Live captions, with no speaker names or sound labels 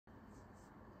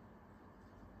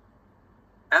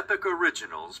Epic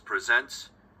Originals presents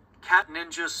Cat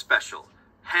Ninja Special,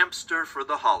 Hamster for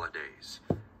the Holidays.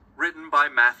 Written by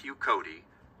Matthew Cody,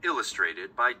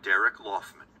 illustrated by Derek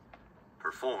Loffman.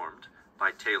 Performed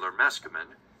by Taylor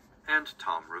Meskimen and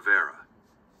Tom Rivera.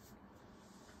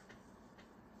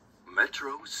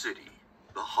 Metro City,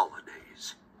 the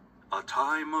holidays. A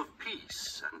time of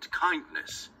peace and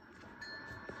kindness.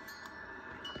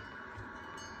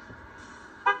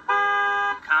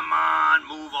 Come on,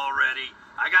 move already.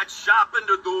 I got shopping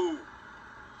to do.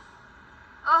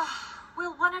 Ugh,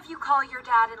 will one of you call your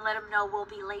dad and let him know we'll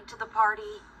be late to the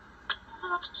party?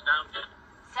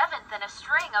 Seventh in a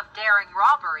string of daring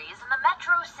robberies in the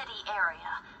Metro City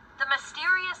area. The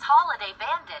mysterious holiday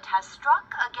bandit has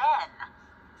struck again.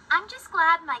 I'm just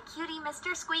glad my cutie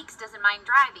Mr. Squeaks doesn't mind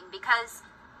driving because...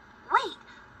 Wait,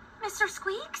 Mr.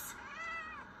 Squeaks?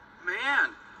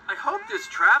 Man, I hope this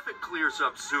traffic clears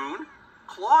up soon.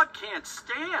 Claude can't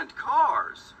stand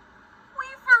cars. We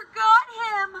forgot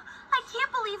him. I can't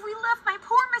believe we left my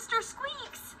poor Mr.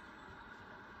 Squeaks.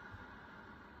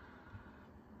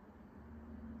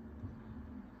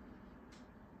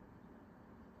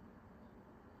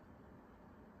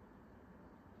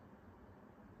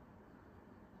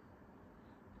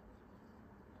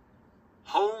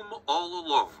 Home all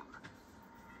alone.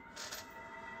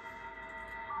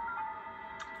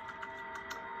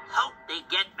 Hope they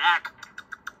get back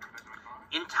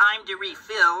in time to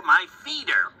refill my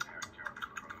feeder.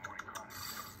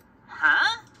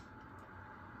 Huh?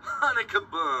 Hanukkah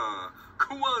ba,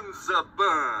 Kwanzaa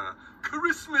ba,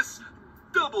 Christmas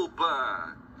double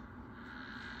ba.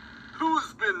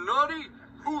 Who's been naughty?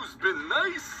 Who's been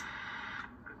nice?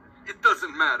 It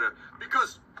doesn't matter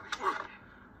because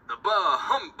the bah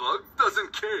humbug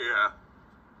doesn't care.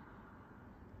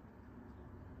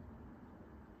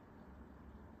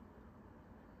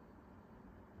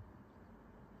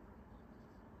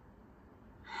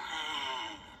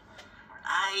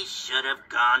 I should have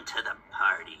gone to the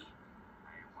party.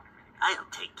 I'll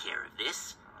take care of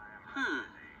this.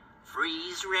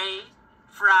 Freeze ray,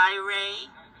 fry ray,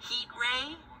 heat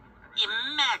ray.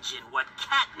 Imagine what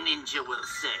Cat Ninja will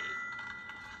say.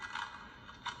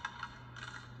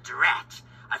 Drat,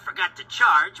 I forgot to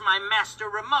charge my master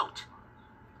remote.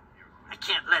 I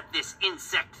can't let this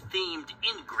insect-themed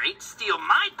ingrate steal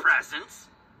my presents.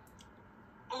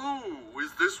 Oh,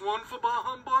 is this one for bah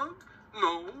humbug?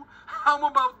 No. How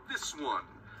about this one?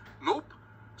 Nope.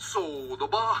 So the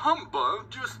bah humbug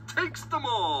just takes them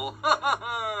all. Ha ha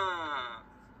ha.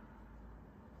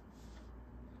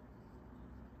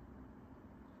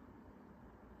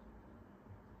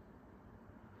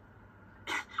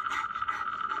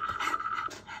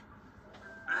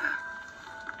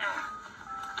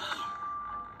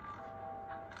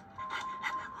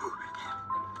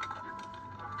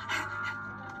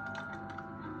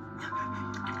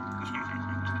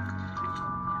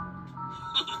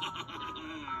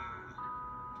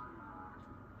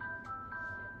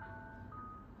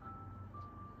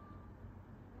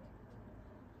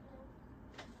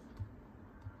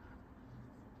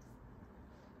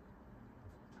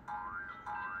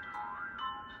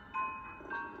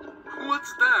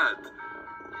 What's that?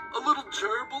 A little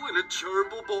gerbil in a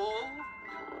gerbil ball?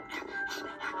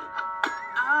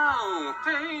 Ow,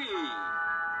 hey!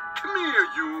 Come here,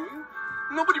 you!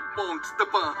 Nobody bonks the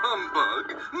bah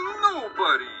humbug!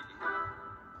 Nobody!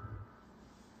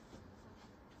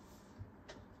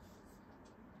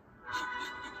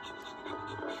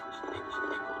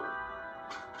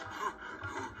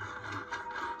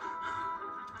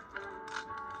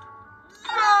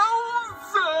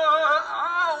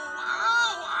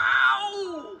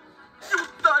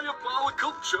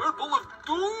 Gerbil of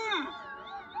doom!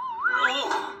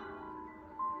 Oh.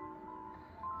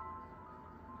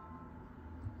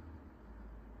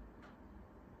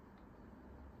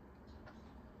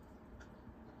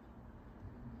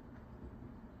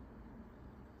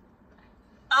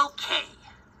 Okay.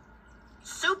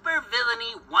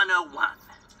 Supervillainy 101.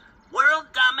 World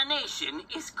domination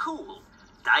is cool.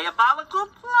 Diabolical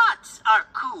plots are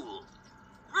cool.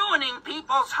 Ruining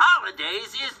people's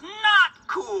holidays is not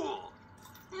cool.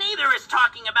 Neither is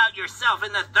talking about yourself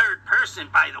in the third person,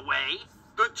 by the way.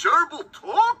 The gerbil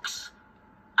talks?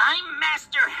 I'm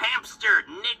Master Hamster,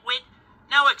 nitwit.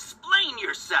 Now explain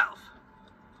yourself.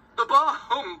 The bah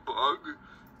humbug.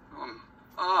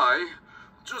 I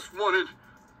just wanted...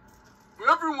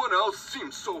 Everyone else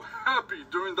seems so happy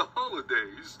during the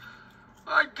holidays.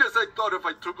 I guess I thought if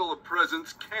I took all the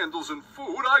presents, candles, and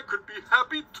food, I could be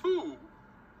happy too.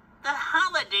 The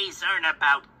holidays aren't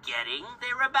about getting,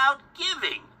 they're about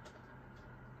giving.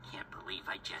 Can't believe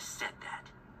I just said that.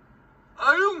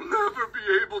 I'll never never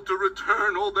be able to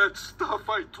return all that stuff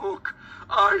I took.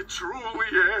 I truly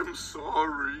am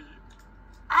sorry.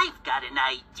 I've got an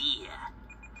idea.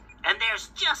 And there's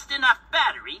just enough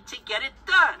battery to get it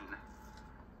done.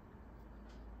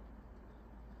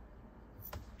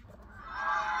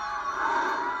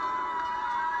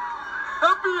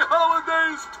 Happy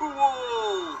holidays to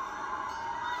all!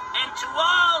 And to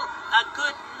all, a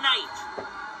good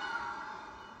night.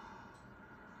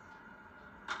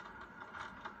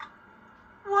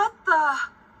 What the...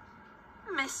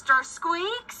 Mr.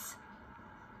 Squeaks?